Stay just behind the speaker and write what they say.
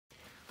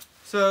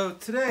So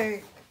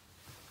today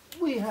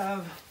we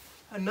have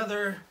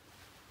another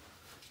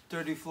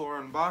dirty floor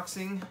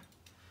unboxing.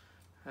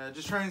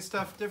 Just trying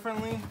stuff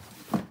differently.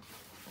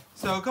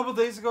 So a couple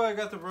days ago I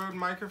got the Rode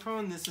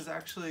microphone. This is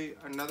actually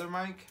another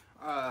mic.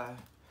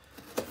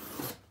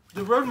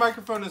 The Rode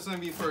microphone is going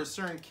to be for a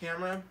certain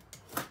camera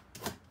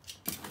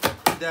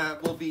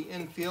that will be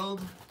in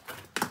field.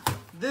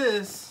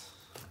 This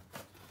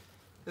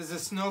is a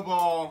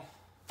Snowball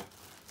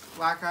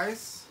Black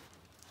Ice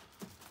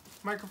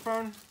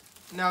microphone.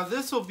 Now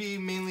this will be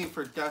mainly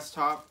for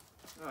desktop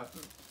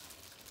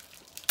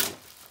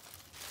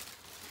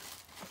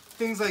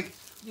things like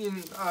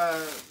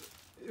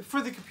for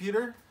the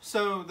computer.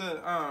 So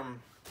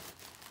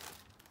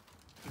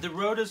the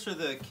Rode is for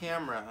the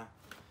camera.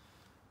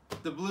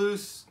 The Blue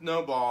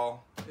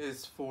Snowball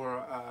is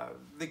for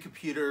the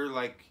computer,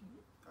 like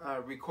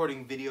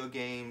recording video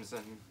games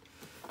and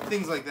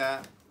things like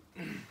that.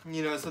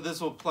 You know, so this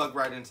will plug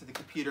right into the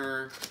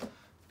computer.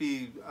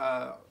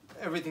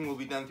 Everything will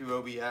be done through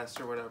OBS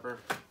or whatever.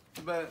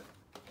 But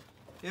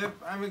yep,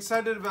 I'm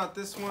excited about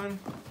this one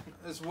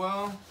as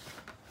well.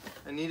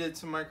 I needed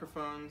some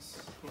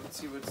microphones.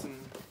 Let's see what's in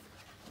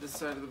this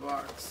side of the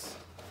box.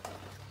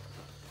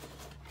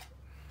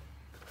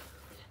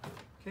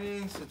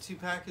 Okay, so 2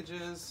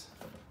 packages.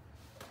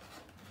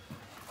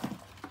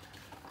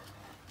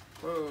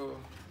 Whoa.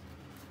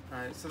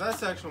 Alright, so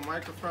that's the actual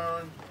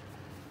microphone.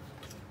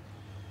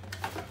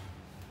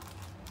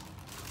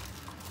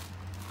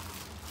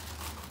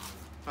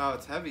 Oh,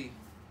 it's heavy.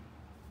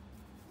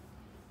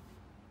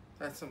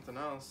 That's something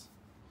else.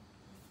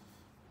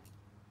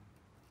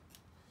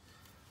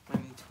 I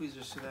need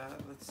tweezers for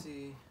that. Let's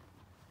see.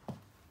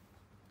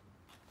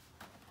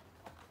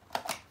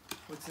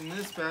 What's in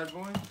this bad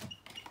boy?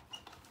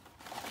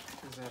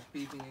 There's that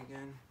beeping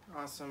again.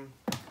 Awesome.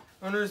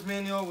 Owner's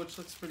manual, which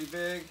looks pretty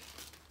big.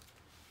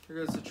 Here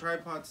goes the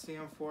tripod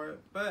stand for it.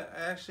 But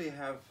I actually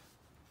have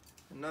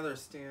another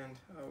stand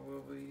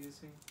we'll be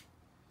using.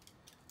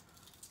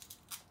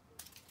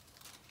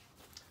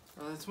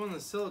 Oh, that's one of the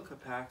silica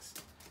packs.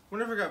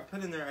 Whatever got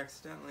put in there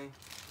accidentally.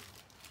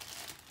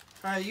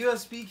 Alright,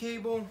 USB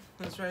cable.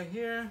 That's right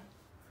here.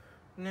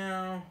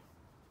 Now,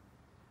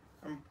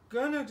 I'm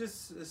gonna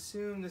just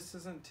assume this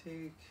doesn't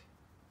take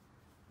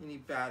any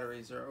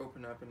batteries or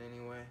open up in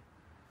any way.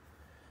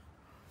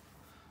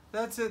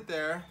 That's it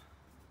there.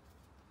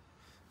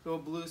 Little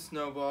Blue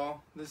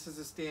Snowball. This is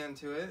a stand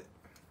to it.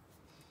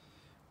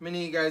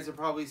 Many of you guys have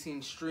probably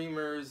seen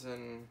streamers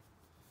and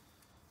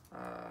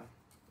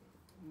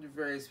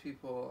various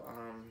people,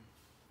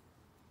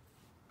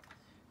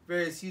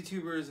 various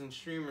YouTubers and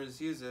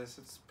streamers use this.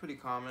 It's pretty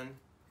common.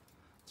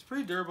 It's a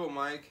pretty durable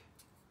mic.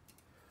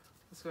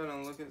 Let's go ahead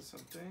and look at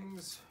some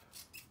things.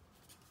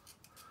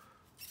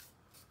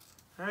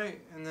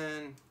 Alright, and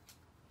then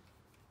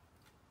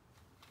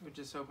we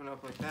just open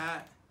up like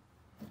that.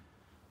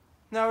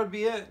 That would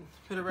be it.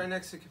 Put it right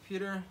next to the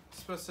computer. It's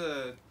supposed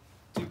to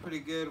do pretty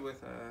good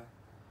with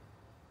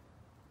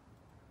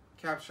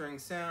capturing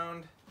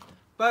sound.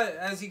 But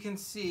as you can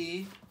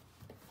see,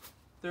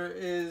 there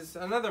is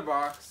another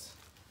box.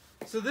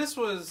 So this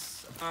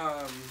was,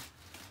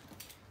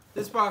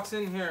 this box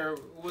in here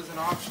was an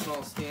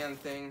optional stand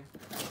thing.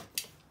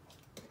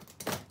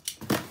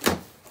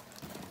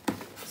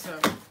 So,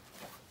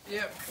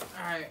 yep,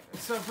 alright.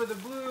 So for the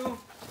Blue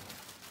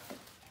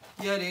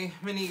Yeti,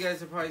 many of you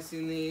guys have probably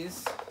seen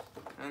these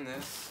and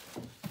this.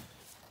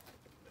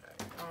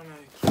 I want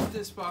to keep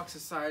this box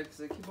aside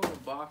because I keep all the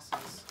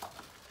boxes.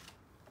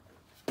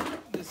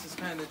 This is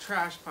kind of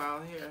trash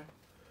pile here.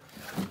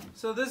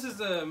 So this is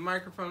a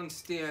microphone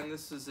stand.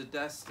 This is a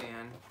desk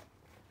stand.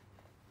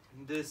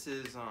 This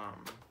is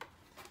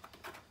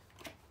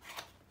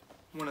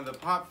one of the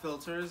pop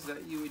filters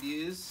that you would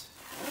use.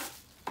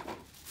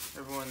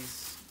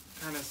 Everyone's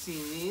kind of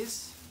seen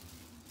these.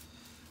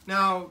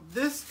 Now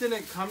this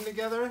didn't come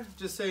together,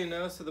 just so you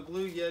know. So the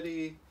Blue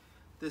Yeti,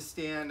 the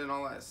stand, and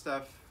all that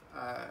stuff.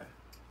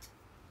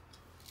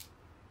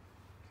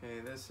 Okay,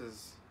 this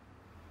is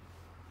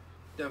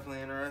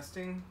definitely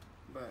interesting,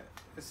 but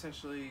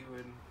essentially you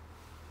would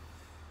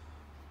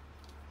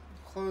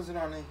close it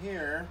on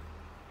here.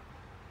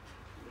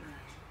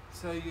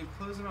 So you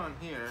close it on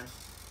here,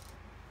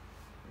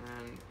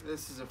 and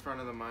this is the front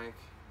of the mic.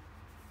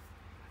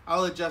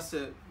 I'll adjust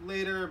it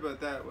later,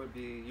 but that would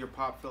be your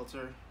pop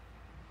filter,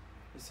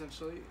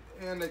 essentially.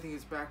 And I think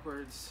it's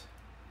backwards.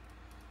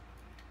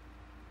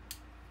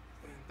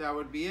 That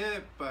would be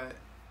it, but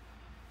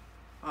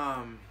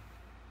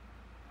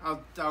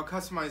I'll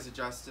customize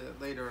adjust it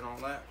later and all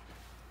that.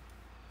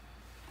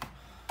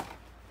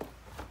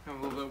 A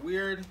little bit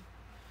weird.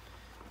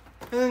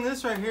 And then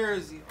this right here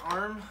is the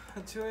arm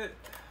to it.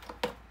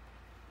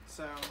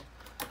 So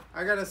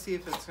I gotta see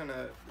if it's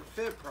gonna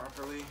fit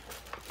properly.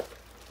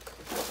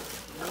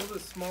 A little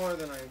bit smaller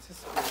than I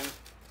anticipated.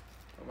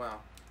 Oh wow.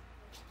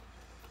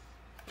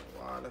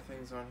 A lot of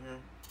things on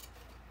here.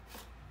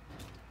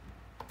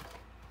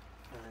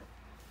 Alright.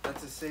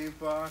 That's a save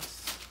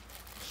box.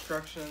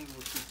 Instructions,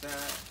 we'll keep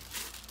that.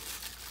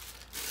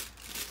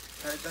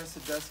 'Alright, that's the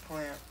desk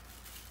clamp.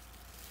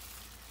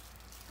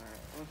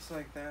 Looks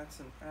like that's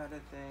an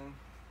added thing.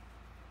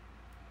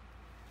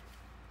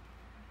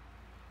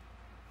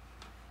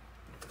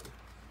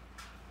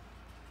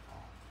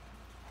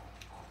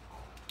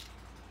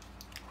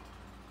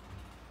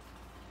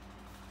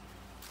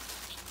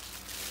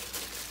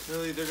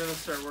 Really, they're gonna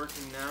start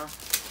working now.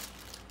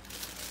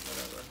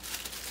 Whatever.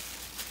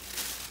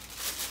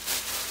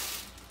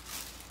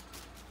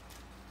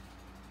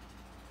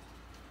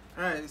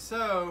 Alright,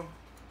 so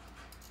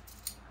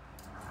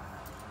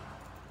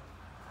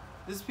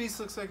this piece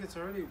looks like it's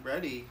already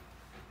ready.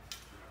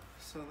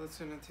 So that's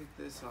gonna take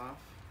this off.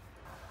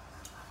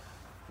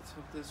 Let's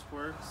hope this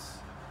works.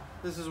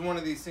 This is one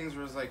of these things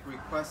where it's like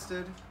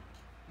requested.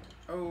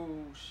 Oh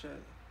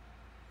shit.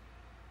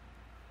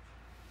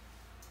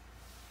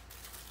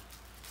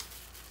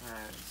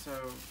 Alright, so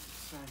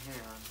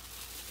hang on.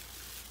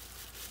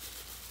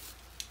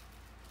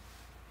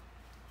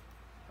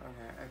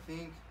 Okay, I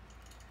think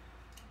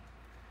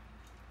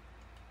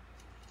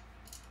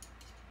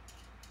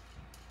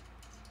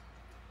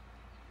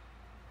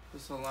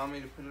this will allow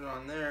me to put it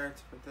on there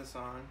to put this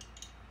on.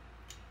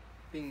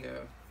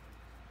 Bingo.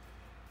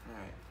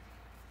 Alright.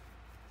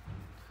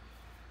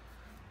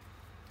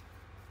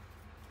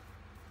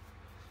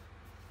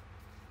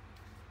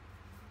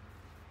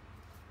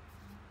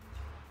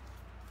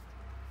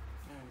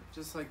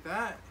 Just like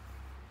that.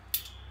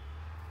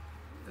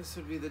 This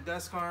would be the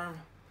desk arm.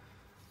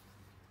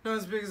 Not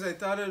as big as I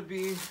thought it would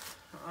be.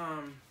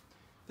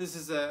 This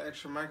is an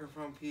extra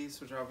microphone piece,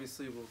 which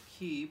obviously we'll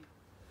keep.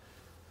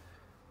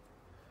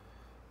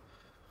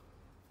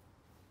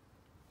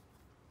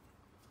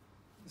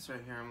 This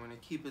right here I'm going to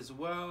keep as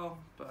well,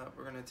 but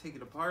we're going to take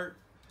it apart.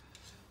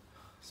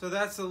 So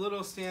that's a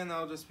little stand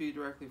that'll just be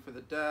directly for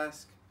the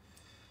desk.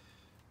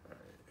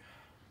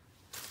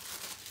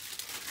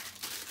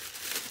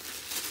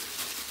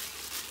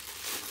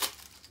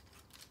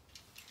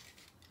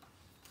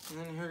 And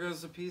then here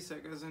goes the piece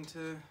that goes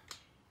into,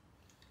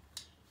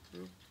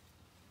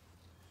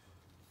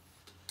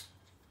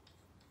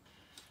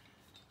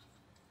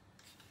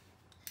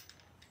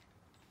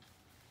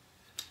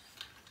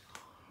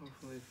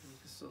 hopefully you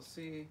can still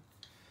see.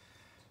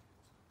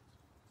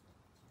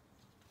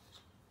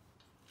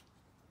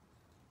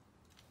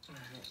 All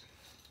right.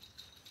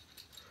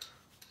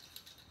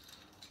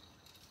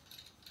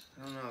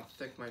 I don't know how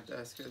thick my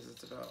desk is.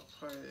 It's about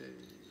probably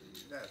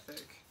that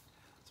thick.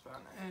 It's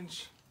about an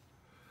inch.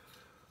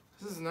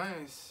 This is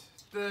nice.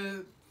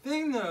 The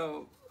thing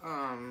though,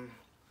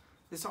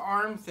 this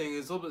arm thing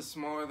is a little bit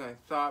smaller than I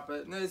thought,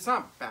 but it's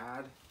not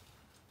bad.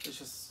 It's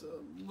just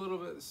a little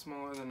bit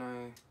smaller than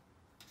I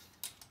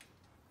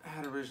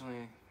had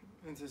originally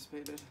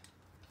anticipated.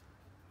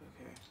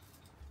 Okay.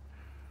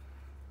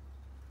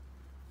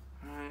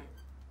 Alright.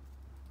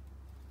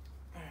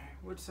 Alright,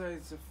 which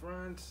side's the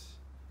front?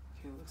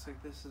 Okay, it looks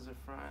like this is the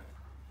front.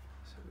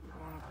 So we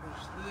want to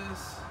push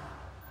this.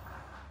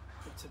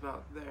 It's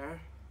about there.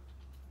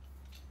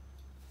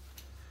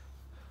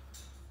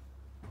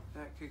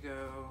 That could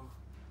go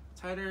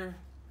tighter,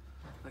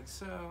 like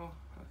so.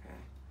 Okay.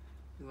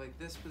 You like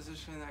this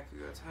position, that could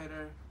go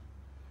tighter.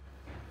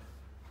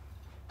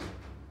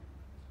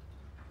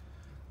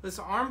 This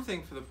arm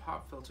thing for the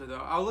pop filter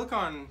though, I'll look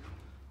online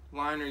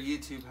or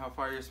YouTube how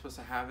far you're supposed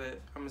to have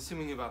it. I'm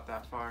assuming about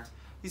that far.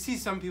 You see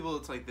some people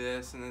it's like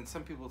this, and then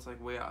some people it's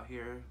like way out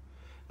here.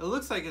 It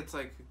looks like it's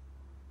like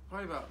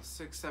probably about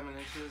 6-7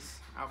 inches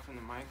out from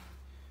the mic.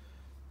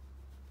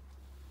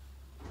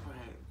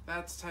 Alright,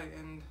 that's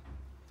tightened.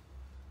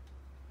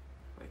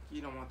 Like,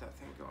 you don't want that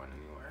thing going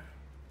anywhere.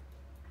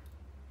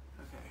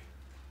 Okay.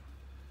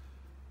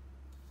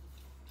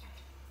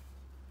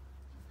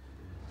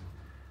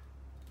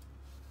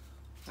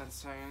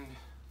 That's tightened.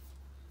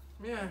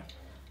 Yeah.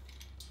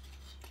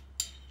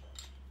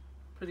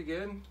 Pretty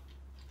good,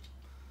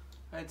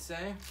 I'd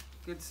say.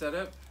 Good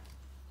setup,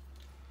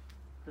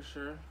 for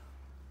sure.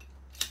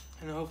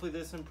 And hopefully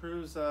this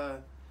improves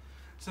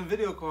some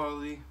video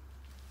quality,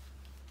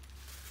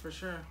 for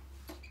sure.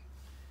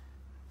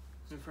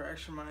 And for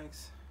extra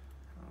mics,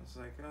 I was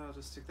like, oh, I'll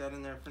just stick that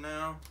in there for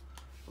now.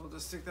 We'll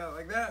just stick that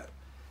like that.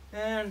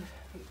 And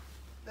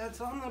that's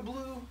on the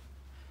blue.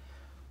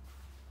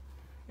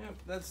 Yep,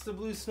 that's the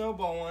Blue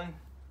Snowball one.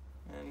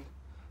 And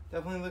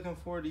definitely looking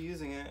forward to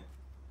using it.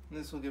 And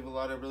this will give a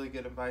lot of really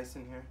good advice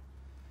in here.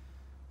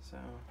 So,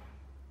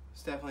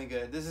 it's definitely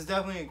good. This is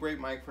definitely a great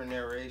mic for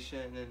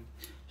narration and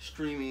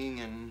streaming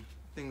and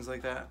things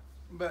like that.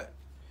 But,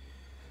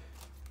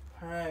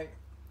 alright,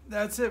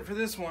 that's it for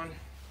this one.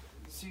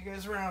 See you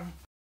guys around.